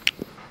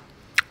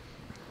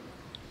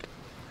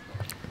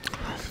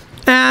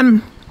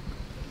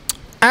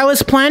 I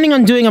was planning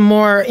on doing a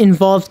more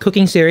involved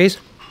cooking series,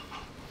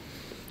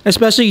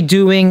 especially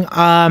doing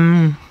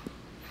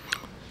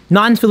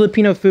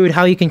non-Filipino food,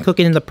 how you can cook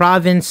it in the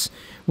province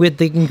with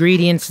the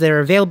ingredients that are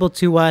available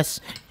to us.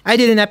 I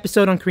did an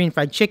episode on Korean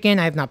fried chicken.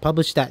 I have not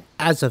published that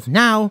as of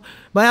now,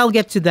 but I'll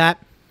get to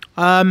that.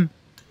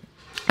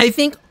 I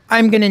think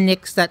I'm gonna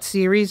nix that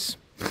series,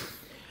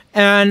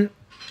 and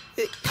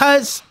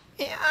because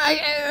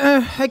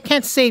I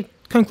can't say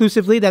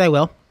conclusively that I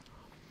will,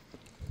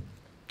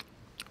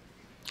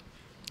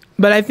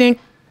 but I think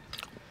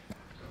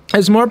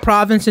as more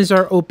provinces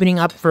are opening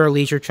up for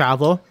leisure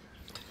travel,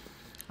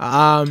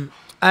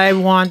 I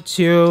want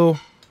to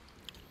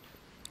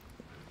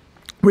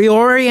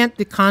reorient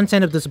the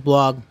content of this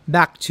blog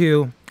back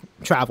to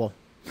travel.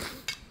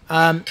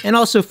 And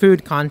also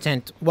food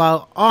content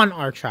while on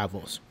our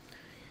travels.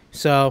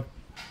 So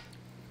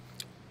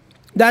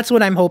that's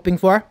what I'm hoping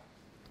for.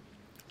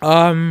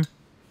 I'm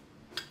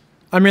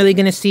really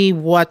gonna see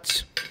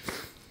what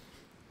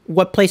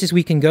places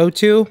we can go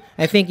to.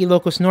 I think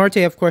Ilocos Norte,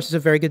 of course, is a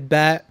very good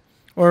bet.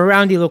 or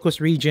around the Ilocos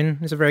region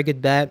is a very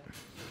good bet.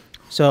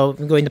 So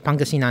going to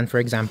Pangasinan, for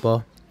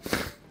example,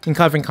 and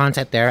covering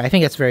content there, I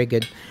think that's very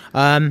good.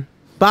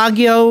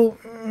 Baguio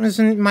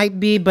might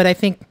be, but I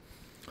think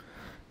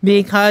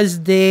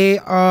because they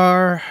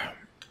are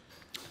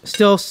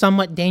still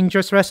somewhat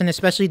dangerous for us, and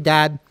especially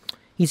Dad,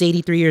 he's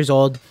 83 years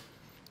old.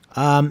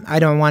 I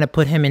don't want to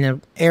put him in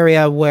an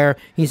area where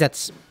he's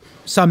at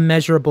some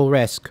measurable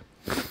risk.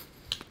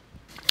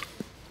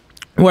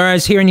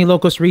 Whereas here in the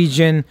Ilocos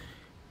region,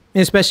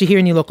 especially here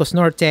in the Ilocos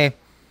Norte,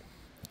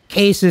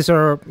 cases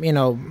are, you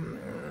know,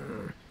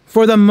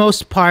 for the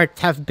most part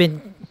have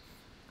been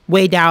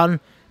way down.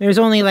 There's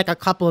only like a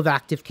couple of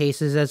active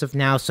cases as of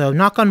now. So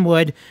knock on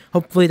wood,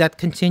 hopefully that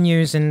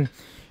continues and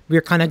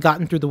we're kind of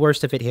gotten through the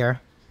worst of it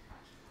here.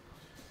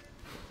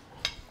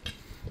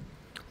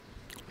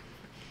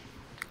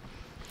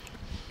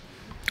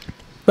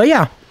 But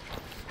yeah,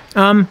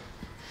 I'm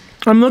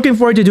looking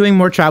forward to doing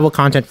more travel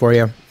content for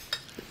you.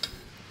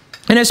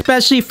 And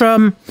especially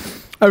from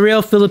a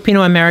real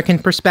Filipino-American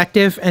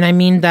perspective. And I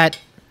mean that,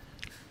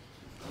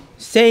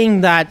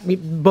 saying that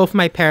both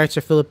my parents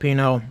are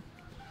Filipino,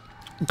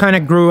 kind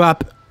of grew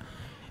up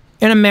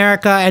in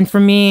America. And for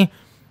me,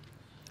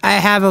 I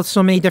have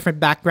so many different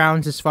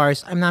backgrounds as far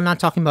as, I'm not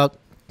talking about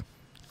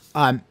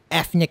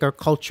ethnic or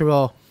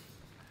cultural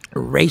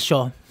or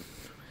racial.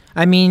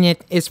 I mean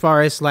it as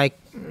far as like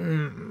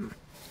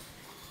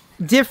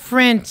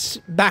different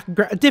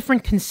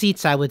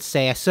conceits, I would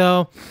say.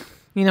 So,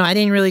 you know, I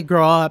didn't really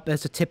grow up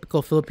as a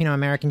typical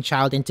Filipino-American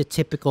child into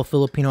typical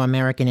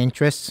Filipino-American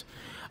interests.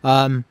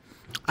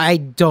 I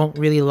don't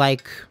really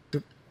like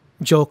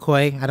Joe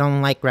Coy. I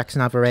don't like Rex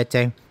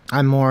Navarrete.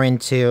 I'm more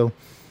into,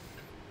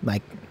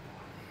 like,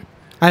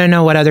 I don't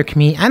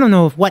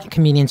know what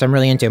comedians I'm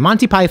really into.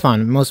 Monty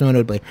Python, most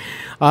notably.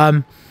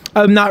 I'm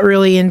not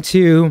really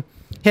into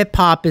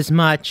hip-hop as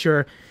much,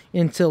 or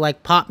into,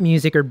 like, pop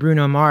music or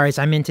Bruno Mars.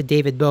 I'm into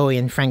David Bowie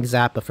and Frank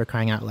Zappa, for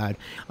crying out loud.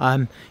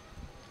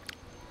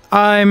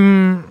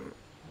 I'm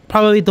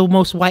probably the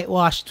most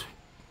whitewashed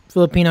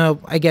Filipino,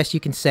 I guess you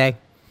can say.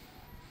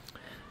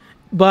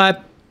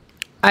 But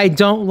I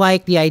don't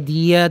like the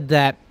idea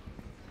that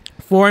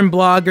foreign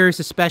bloggers,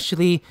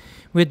 especially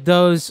with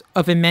those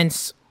of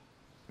immense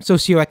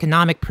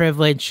socioeconomic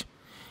privilege,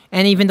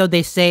 and even though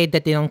they say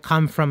that they don't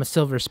come from a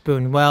silver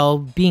spoon, well,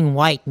 being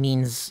white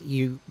means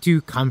you do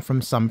come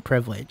from some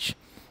privilege.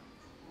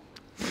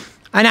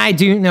 And I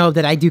do know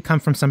that I do come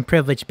from some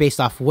privilege based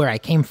off where I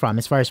came from,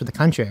 as far as with the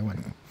country I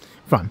went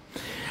from.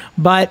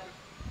 But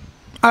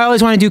I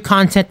always want to do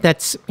content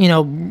that's, you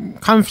know,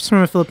 comes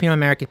from a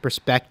Filipino-American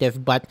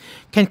perspective, but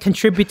can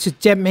contribute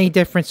to many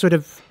different sort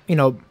of, you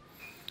know,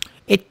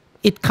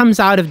 it comes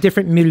out of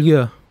different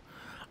milieu.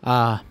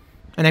 And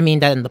I mean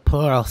that in the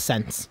plural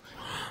sense.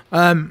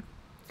 En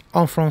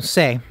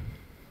français.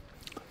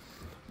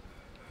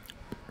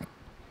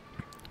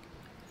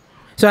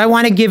 So I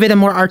want to give it a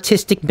more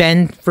artistic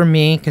bend for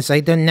me, because I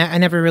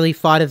never really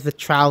thought of the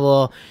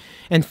travel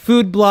and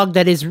food blog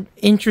that is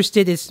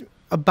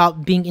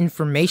about being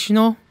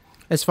informational,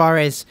 as far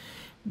as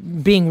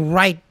being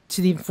right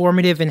to the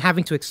informative and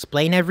having to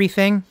explain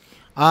everything.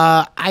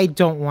 I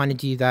don't want to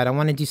do that. I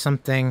want to do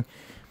something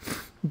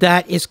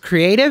that is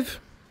creative,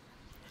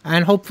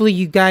 and hopefully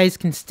you guys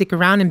can stick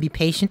around and be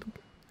patient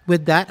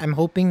with that. I'm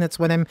hoping that's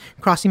what I'm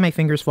crossing my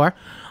fingers for,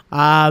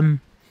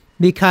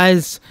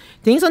 because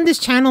things on this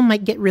channel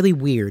might get really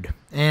weird.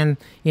 And,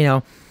 you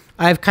know,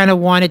 I've kind of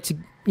wanted to,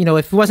 you know,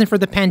 if it wasn't for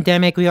the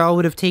pandemic, we all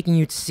would have taken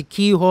you to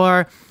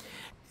Siquijor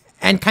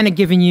and kind of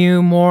given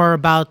you more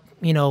about,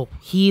 you know,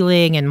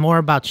 healing and more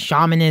about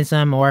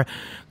shamanism, or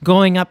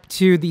going up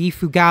to the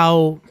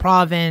Ifugao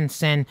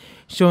province and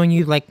showing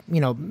you, like,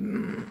 you know,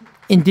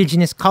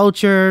 indigenous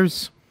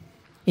cultures,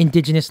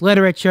 indigenous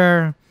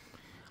literature,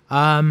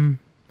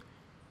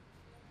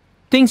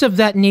 things of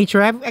that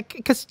nature.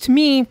 Because to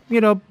me,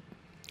 you know,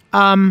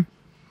 the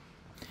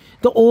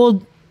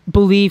old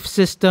belief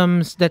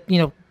systems that, you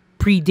know,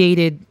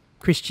 predated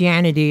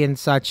Christianity and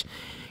such,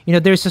 you know,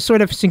 there's a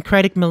sort of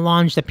syncretic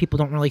melange that people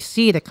don't really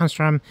see that comes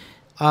from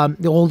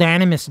the old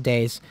animist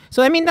days.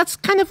 So, I mean, that's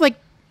kind of like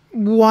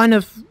one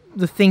of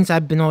the things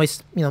I've been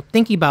always, you know,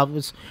 thinking about,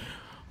 was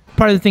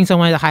part of the things I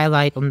wanted to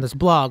highlight on this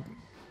blog.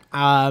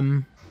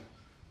 One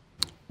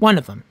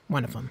of them.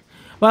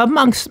 Well,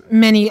 amongst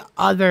many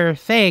other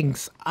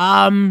things,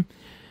 I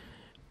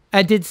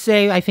did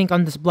say, I think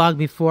on this blog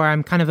before,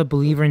 I'm kind of a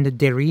believer in the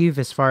derive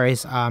as far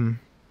as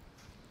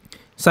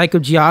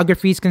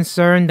psychogeography is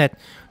concerned, that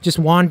just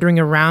wandering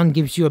around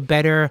gives you a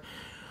better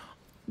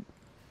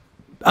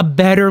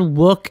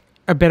look,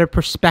 a better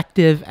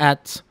perspective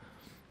at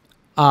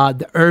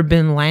the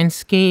urban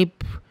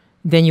landscape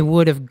than you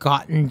would have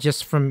gotten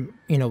just from,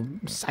 you know,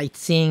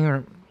 sightseeing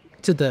or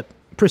to the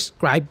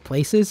prescribed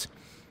places.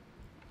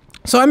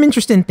 So I'm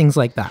interested in things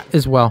like that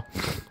as well.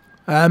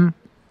 So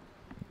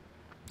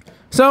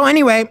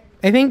anyway,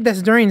 I think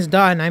this durian's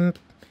done.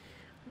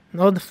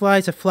 All the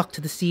flies have flocked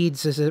to the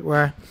seeds, as it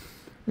were.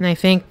 And I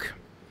think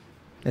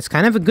it's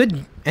kind of a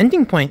good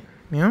ending point,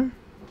 you know?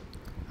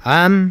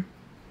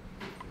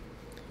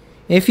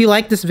 if you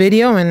like this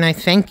video, and I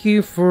thank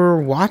you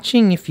for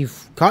watching, if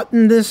you've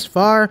gotten this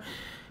far,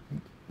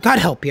 God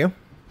help you.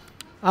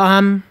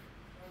 And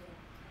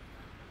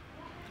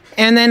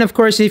then, of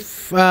course,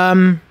 if,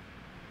 better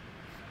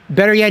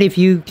yet, if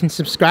you can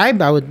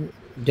subscribe, I would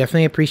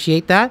definitely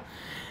appreciate that.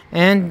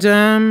 And,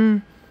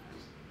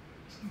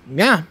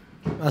 yeah,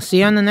 I'll see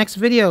you on the next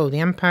video. The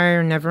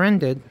Empire never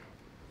ended.